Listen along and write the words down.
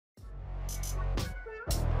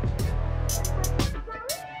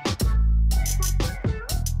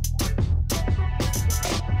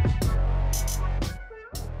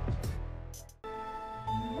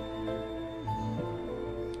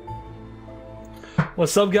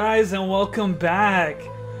What's up, guys, and welcome back.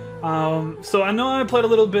 So I know I played a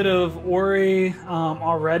little bit of Ori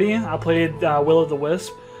already. I played Will of the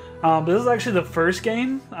Wisp, but this is actually the first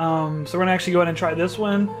game. So we're gonna actually go ahead and try this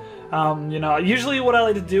one. You know, usually what I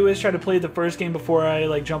like to do is try to play the first game before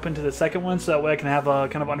I jump into the second one, so that way I can have a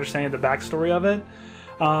kind of understanding of the backstory of it.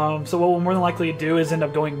 So what we'll more than likely do is end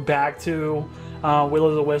up going back to Will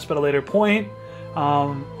of the Wisp at a later point.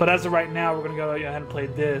 But as of right now, we're going to go ahead and play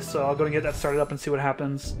this, so I'll go and get that started up and see what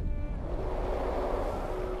happens.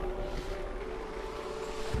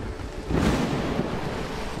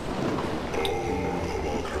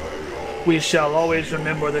 We shall always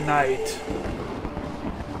remember the night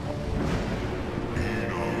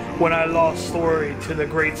when I lost Thori to the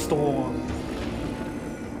great storm.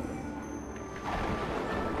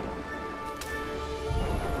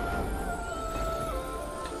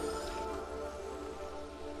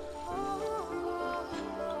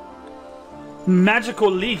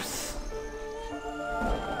 Magical leaves.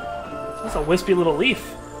 That's a wispy little leaf.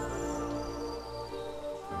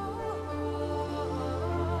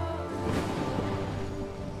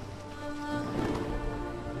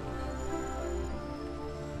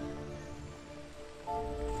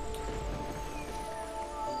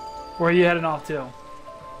 Where are you heading off to?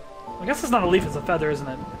 I guess it's not a leaf, it's a feather, isn't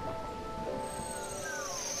it?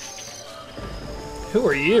 Who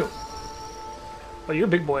are you? Oh, you're a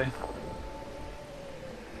big boy.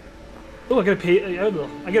 Oh, I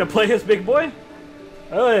gotta play his big boy?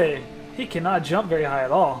 Hey, he cannot jump very high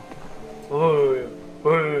at all. Look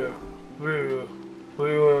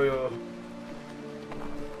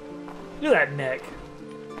at that neck.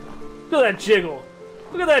 Look at that jiggle.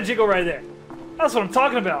 Look at that jiggle right there. That's what I'm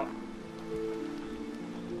talking about.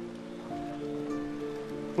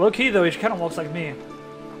 Low key though, he kind of looks like me.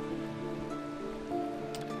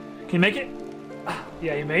 Can you make it?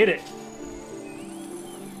 Yeah, you made it.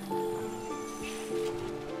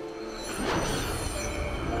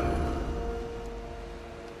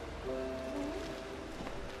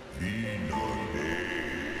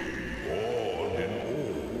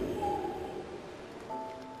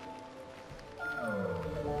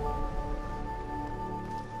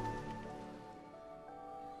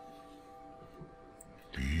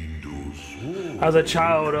 As a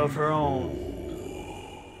child of her own.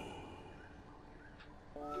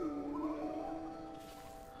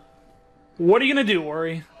 What are you gonna do,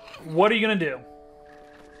 Ori? What are you gonna do?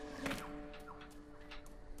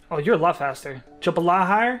 Oh, you're a lot faster. Jump a lot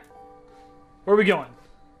higher? Where are we going?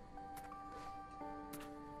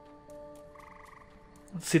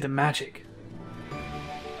 Let's see the magic.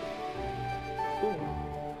 Ooh.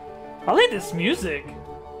 I like this music.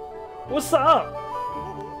 What's up?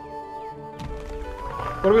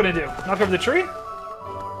 What are we gonna do? Knock over the tree?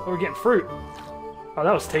 Oh, we're getting fruit. Oh,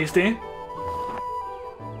 that was tasty.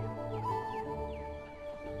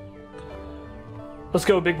 Let's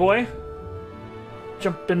go, big boy.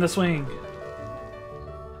 Jump in the swing.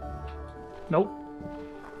 Nope.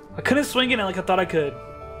 I couldn't swing in it like I thought I could.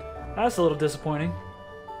 That's a little disappointing.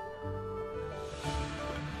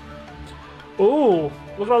 Ooh,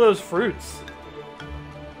 look at all those fruits.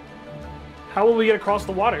 How will we get across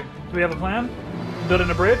the water? Do we have a plan?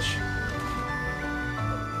 Building a bridge?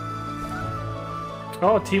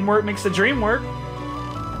 Oh, teamwork makes the dream work.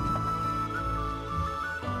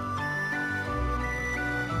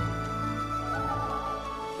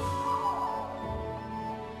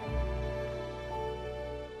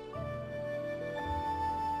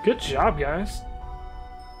 Good job, guys.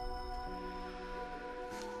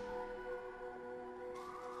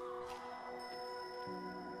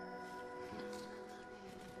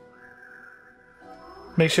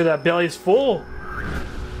 Make sure that belly's full.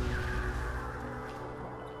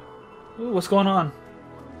 Ooh, what's going on?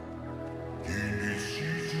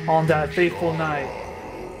 On that fateful night.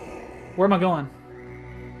 Where am I going?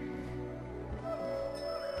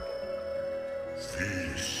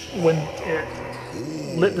 When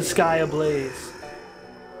it lit the sky ablaze.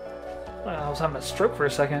 I was having a stroke for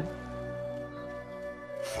a second.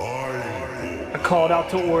 I called out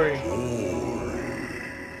to Ori.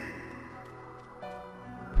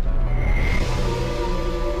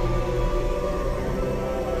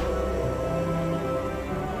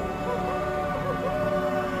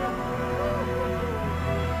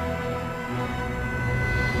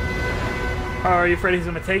 Are you afraid he's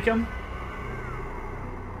gonna take him?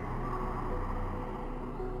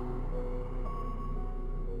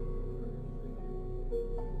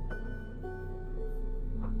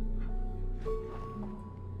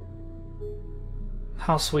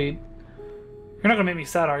 How sweet. You're not gonna make me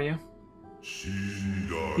sad, are you?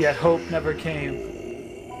 Yet hope never came.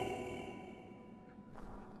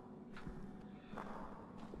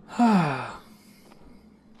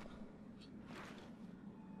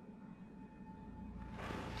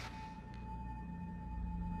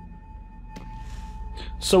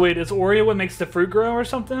 So wait, is Oreo what makes the fruit grow or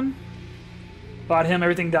something? Without him,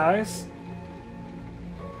 everything dies?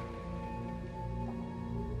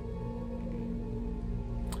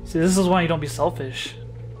 See, this is why you don't be selfish.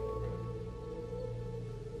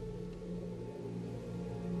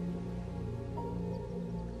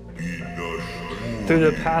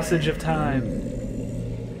 Through the passage of time.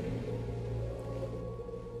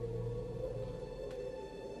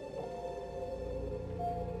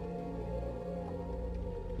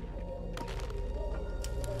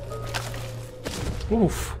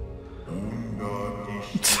 Oof.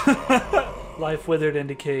 Life withered and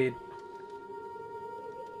decayed.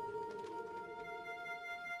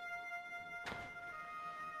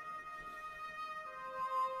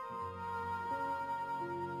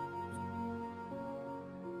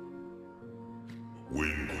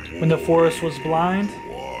 When the forest was blind.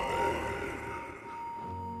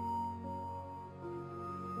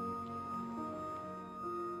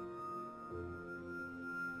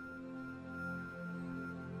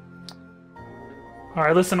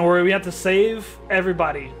 Alright, listen, Ori, we have to save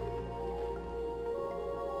everybody.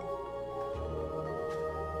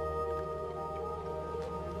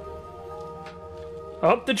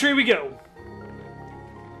 Up the tree we go.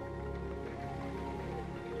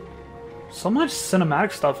 So much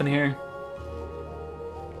cinematic stuff in here.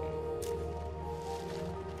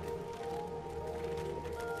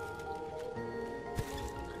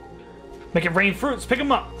 Make it rain fruits, pick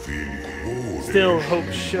them up. Still, hope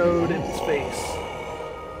showed in his face.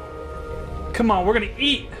 Come on, we're gonna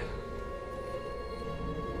eat.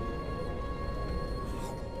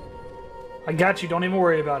 I got you, don't even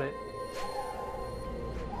worry about it.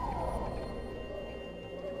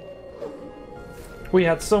 We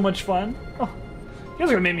had so much fun. Oh, you guys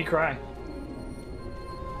are gonna make me cry.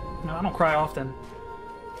 No, I don't cry often.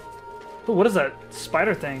 Oh, what is that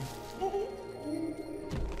spider thing?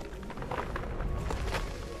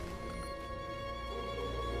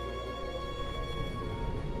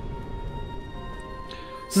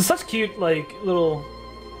 This is such cute, like, little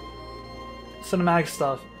cinematic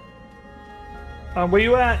stuff. Where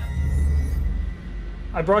you at?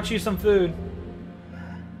 I brought you some food.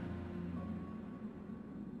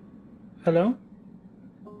 Hello?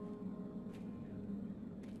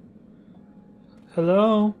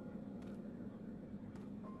 Hello?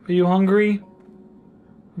 Are you hungry?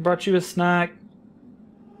 I brought you a snack.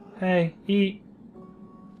 Hey, eat.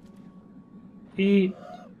 Eat.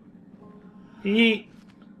 Eat.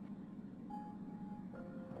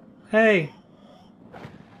 Hey.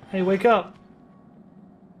 Hey, wake up.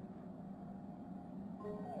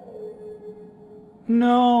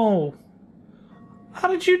 No. How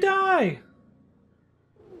did you die?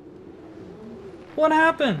 What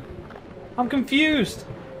happened? I'm confused.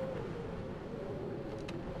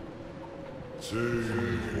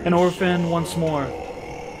 An orphan once more.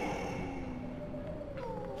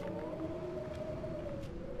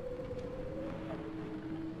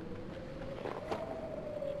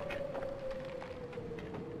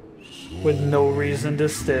 With no reason to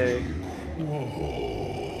stay.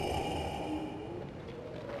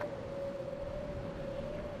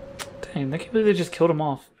 Dang, I can't believe they just killed him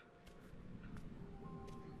off.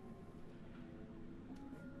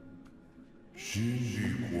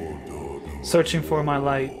 Searching for my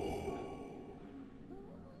light.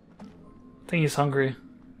 I think he's hungry.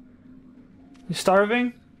 You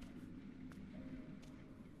starving?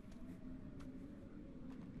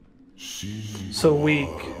 So weak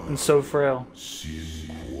and so frail.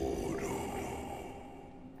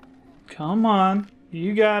 Come on,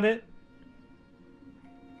 you got it.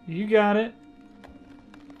 You got it.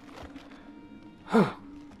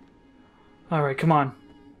 Alright, come on.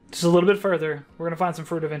 Just a little bit further. We're gonna find some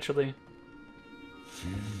fruit eventually.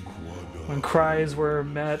 When cries were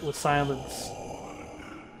met with silence.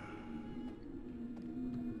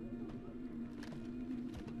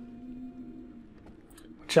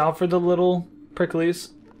 Watch out for the little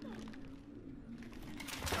pricklies.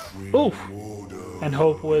 Oof! And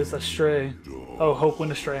hope was astray. Oh, hope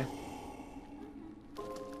went astray.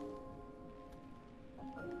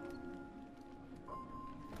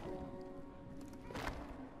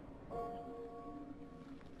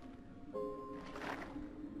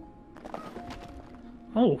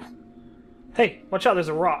 Oh. Hey, watch out, there's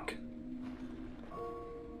a rock.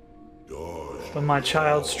 But my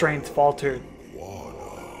child's strength faltered.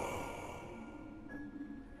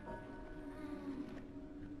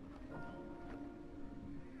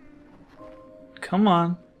 Come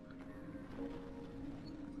on.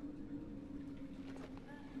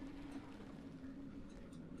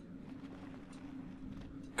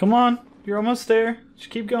 Come on, you're almost there. Just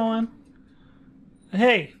keep going.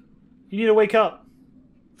 Hey, you need to wake up.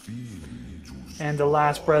 And the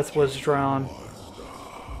last breath was drawn.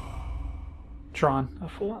 Oh,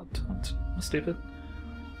 what? That's stupid.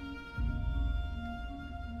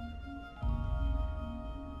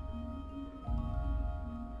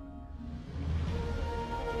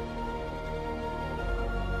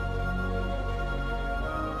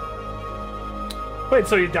 Wait,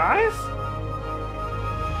 so he dies?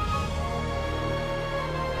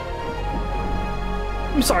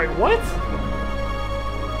 I'm sorry, what?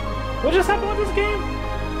 What just happened with this game?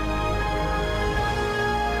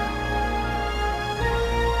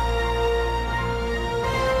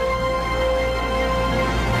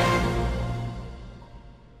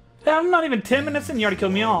 I'm not even 10 minutes in, you already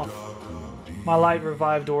killed me off. My light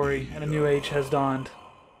revived Ori, and a new age has dawned.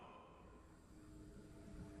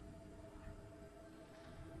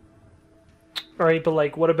 Alright, but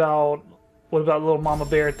like, what about little Mama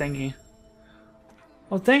Bear thingy?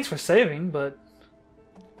 Well, thanks for saving, but...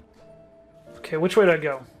 Okay, which way do I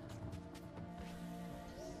go?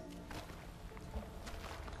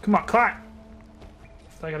 Come on, climb!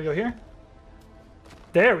 So I gotta go here?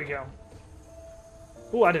 There we go.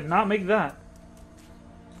 Ooh, I did not make that.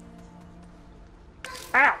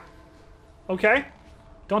 Ow! Okay.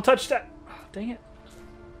 Don't touch that. Oh, dang it.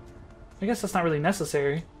 I guess that's not really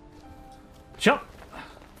necessary. Jump!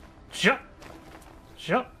 Jump!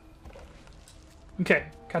 Jump! Okay,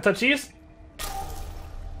 can I touch these?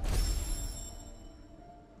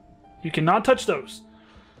 You cannot touch those.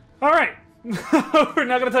 Alright! We're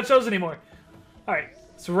not gonna touch those anymore. Alright,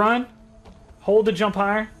 let's run. Hold to jump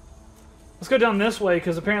higher. Let's go down this way,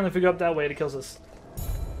 because apparently if we go up that way, it kills us.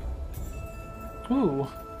 Ooh.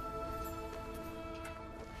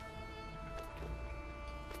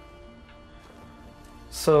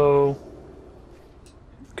 So...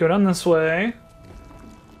 Go down this way.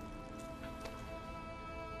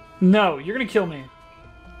 No, you're gonna kill me.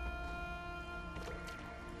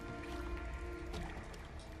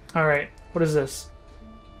 Alright, what is this?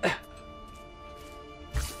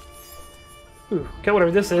 Ooh, okay,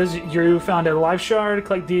 whatever this is. You found a life shard.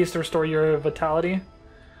 Collect these to restore your vitality.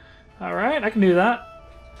 Alright, I can do that.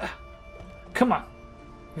 Come on.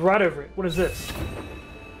 Right over it. What is this?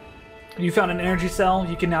 You found an energy cell.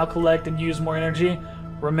 You can now collect and use more energy.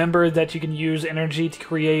 Remember that you can use energy to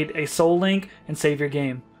create a soul link and save your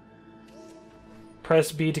game.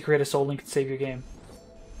 Press B to create a soul link and save your game.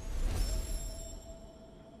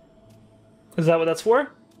 Is that what that's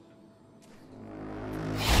for?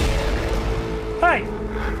 Hey!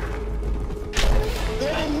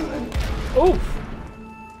 Oof!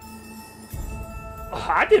 Oh,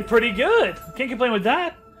 I did pretty good. Can't complain with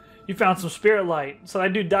that. You found some spirit light. So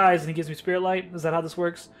that dude dies and he gives me spirit light. Is that how this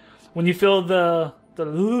works? When you feel the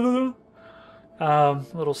little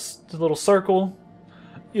circle,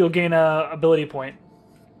 you'll gain a ability point.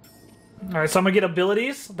 All right, so I'm gonna get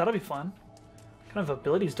abilities. That'll be fun. What kind of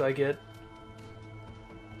abilities do I get?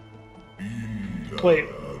 Wait,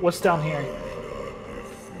 what's down here?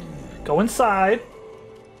 Go inside.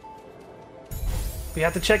 We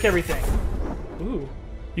have to check everything. Ooh.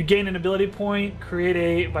 You gain an ability point,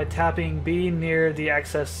 by tapping B near the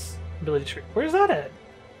access ability tree. Where's that at?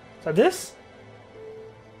 Is that this?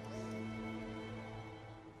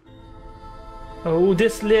 Oh,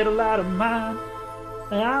 this little light of mine,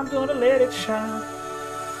 I'm gonna let it shine.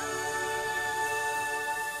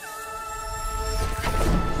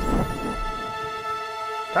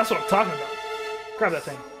 That's what I'm talking about. Grab that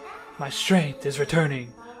thing. My strength is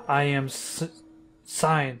returning. I am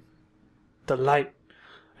sign, the light,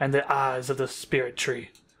 and the eyes of the spirit tree.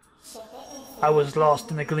 I was lost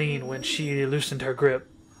in the gleam when she loosened her grip.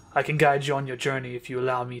 I can guide you on your journey if you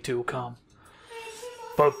allow me to come.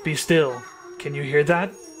 But be still. Can you hear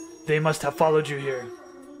that? They must have followed you here.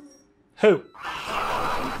 Who?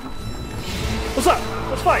 What's up?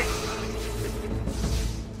 Let's fight.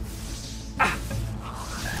 Ah.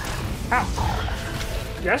 Ow.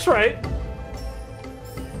 That's right.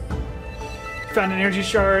 Found an energy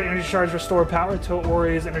shard. Energy shards restore power to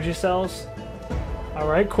Ori's energy cells.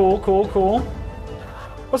 Alright, cool.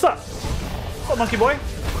 What's up? What's up, monkey boy?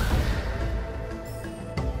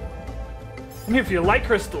 I'm here for your light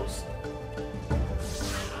crystals.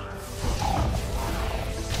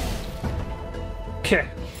 Okay.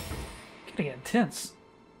 Getting intense.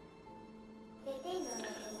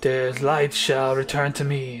 Their light shall return to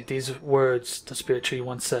me. These words the spirit tree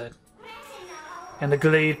once said. And the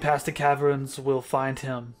glade past the caverns will find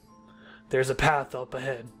him. There's a path up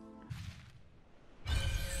ahead.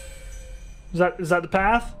 Is that the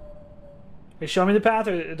path? They show me the path,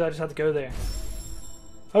 or do I just have to go there?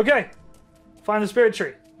 Okay. Find the spirit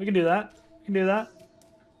tree. We can do that. We can do that.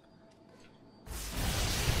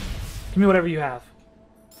 Give me whatever you have.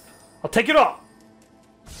 I'll take it all.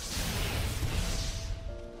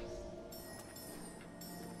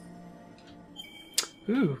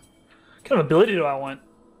 Ooh. What kind of ability do I want?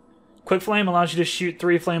 Quick Flame allows you to shoot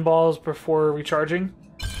 3 flame balls before recharging.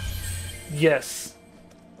 Yes.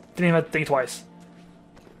 Didn't even have to think twice.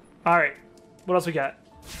 Alright. What else we got?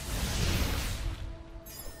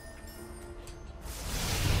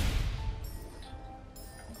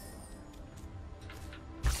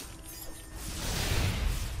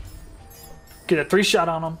 Get a 3-shot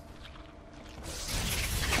on him.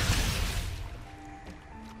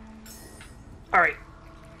 Alright.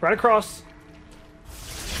 Right across.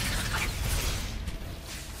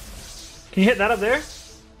 Can you hit that up there?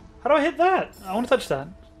 How do I hit that? I want to touch that.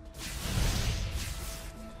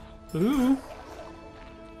 Ooh.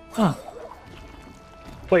 Huh.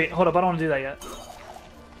 Wait, hold up. I don't want to do that yet. I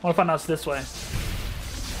want to find out it's this way.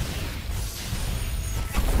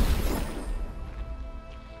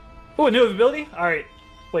 Ooh, a new ability? Alright.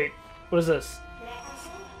 Wait, what is this?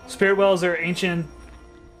 Spirit wells are ancient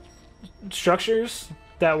structures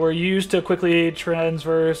that were used to quickly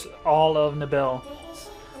traverse all of Nibel.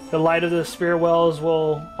 The light of the spirit wells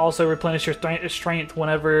will also replenish your strength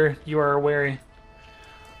whenever you are weary.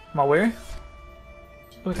 Am I weary?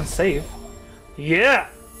 Oh, I can save. Yeah!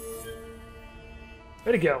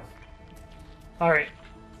 Way to go. Alright.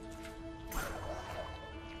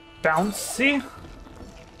 Bouncy?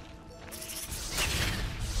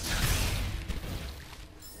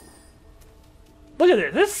 Look at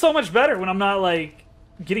this. This is so much better when I'm not, like,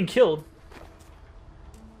 getting killed.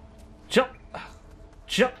 Jump.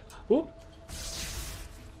 Jump. Ooh.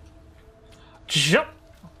 Jump.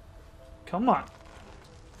 Come on.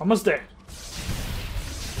 Almost there.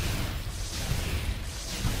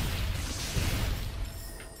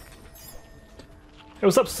 Hey,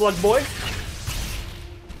 what's up, slug boy?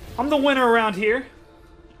 I'm the winner around here.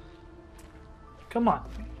 Come on.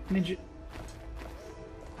 I need you.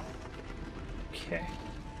 Okay.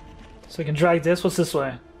 So I can drag this. What's this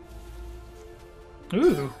way?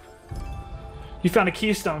 Ooh. You found a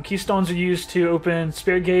keystone. Keystones are used to open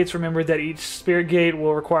spirit gates. Remember that each spirit gate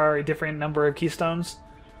will require a different number of keystones.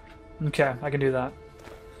 Okay, I can do that.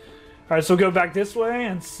 Alright, so we'll go back this way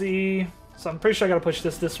and see. So I'm pretty sure I gotta push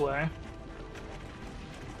this way.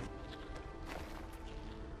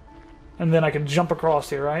 And then I can jump across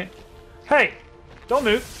here, right? Hey! Don't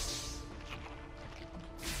move!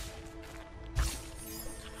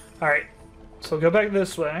 Alright, so go back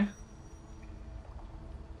this way.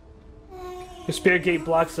 The spirit gate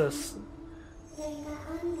blocks us.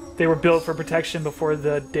 They were built for protection before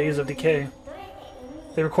the days of decay.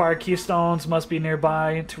 They require keystones, must be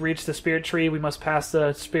nearby. To reach the spirit tree, we must pass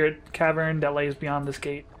the spirit cavern that lays beyond this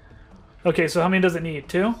gate. Okay, so how many does it need?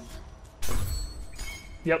 2?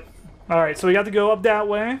 Yep. Alright, so we got to go up that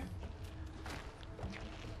way.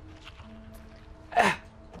 Ah.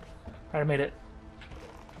 Alright, I made it.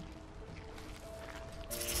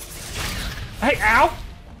 Hey, ow!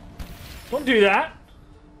 Don't do that.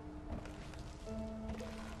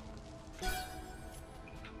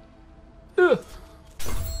 Ugh.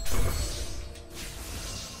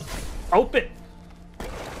 Open.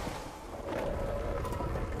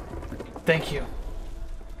 Thank you.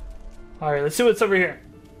 Alright, let's see what's over here.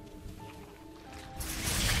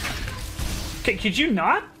 Okay, could you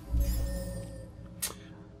not?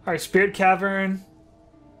 Alright, Spirit Cavern.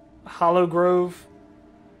 Hollow Grove.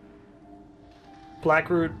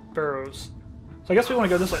 Blackroot Burrows. So I guess we want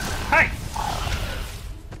to go this way. Hey!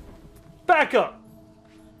 Back up!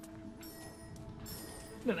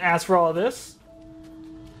 Didn't ask for all of this.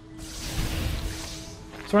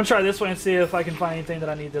 So I'm gonna try this way and see if I can find anything that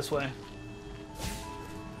I need this way.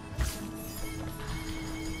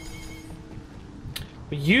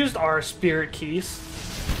 We used our spirit keys.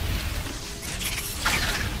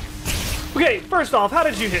 Okay, first off, how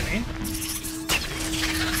did you hit me?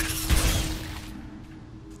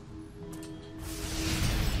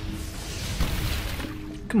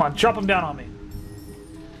 Come on, drop them down on me.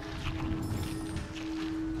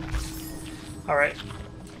 Alright.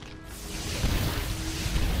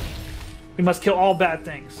 We must kill all bad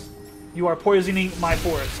things. You are poisoning my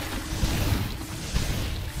forest.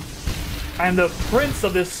 I am the prince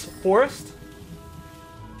of this forest,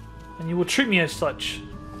 and you will treat me as such.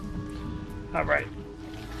 Alright.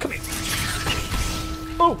 Come here.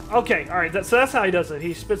 Oh, okay. Alright, so that's how he does it.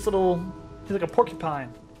 He spits little... He's like a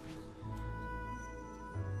porcupine.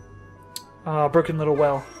 Broken little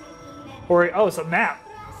well. Or, oh, it's a map.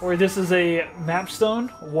 Or this is a map stone,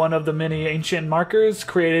 one of the many ancient markers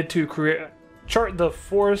created to chart the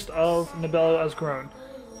forest of Nibello as grown.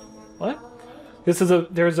 What?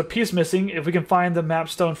 There's a piece missing. If we can find the map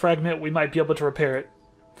stone fragment, we might be able to repair it.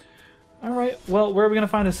 Alright, well, where are we going to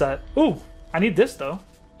find this at? Ooh, I need this, though.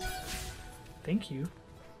 Thank you.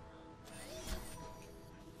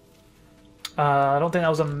 I don't think that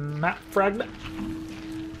was a map fragment.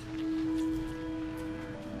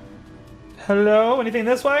 Hello? Anything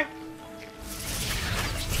this way?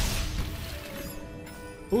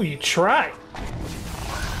 Ooh, you try.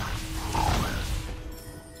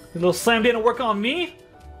 A little slam didn't work on me?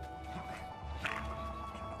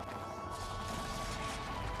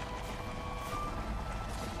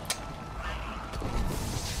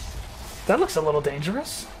 That looks a little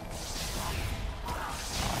dangerous.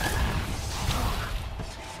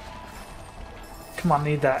 Come on,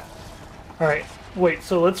 need that. Alright, wait,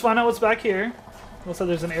 so let's find out what's back here. Looks like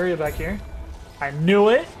there's an area back here. I knew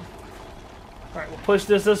it! Alright, we'll push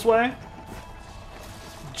this way.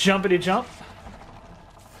 Jumpity jump.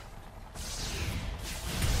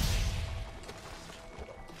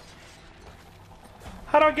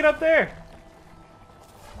 How do I get up there?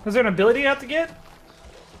 Is there an ability you have to get?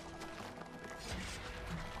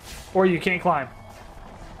 Or you can't climb?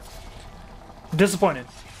 Disappointed.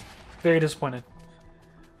 Very disappointed.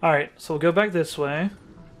 Alright, so we'll go back this way.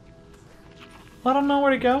 I don't know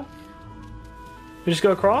where to go. We just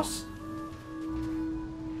go across?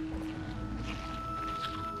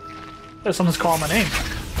 There's someone's calling my name.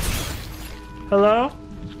 Hello?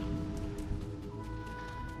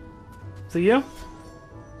 Is it you?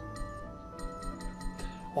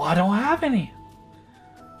 Well, I don't have any.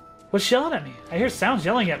 What's yelling at me? I hear sounds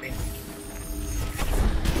yelling at me.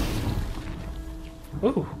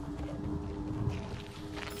 Ooh.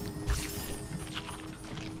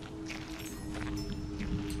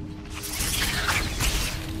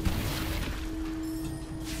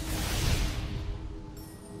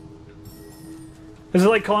 Is it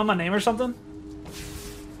like calling my name or something?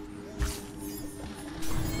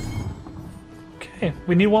 Okay,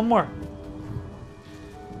 we need one more.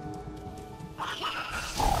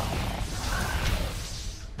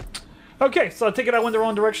 Okay, so I take it I went the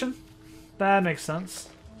wrong direction. That makes sense.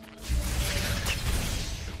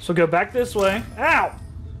 So go back this way. Ow!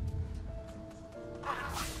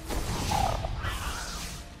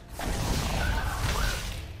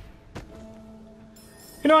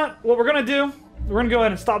 You know what we're gonna do? We're gonna go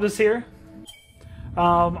ahead and stop this here.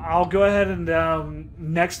 I'll go ahead and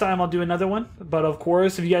next time I'll do another one. But of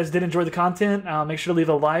course, if you guys did enjoy the content, make sure to leave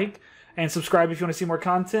a like and subscribe if you want to see more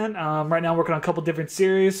content. Right now I'm working on a couple different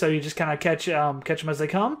series, so you just kind of catch them as they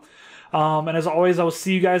come. And as always, I will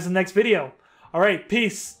see you guys in the next video. All right,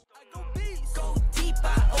 peace.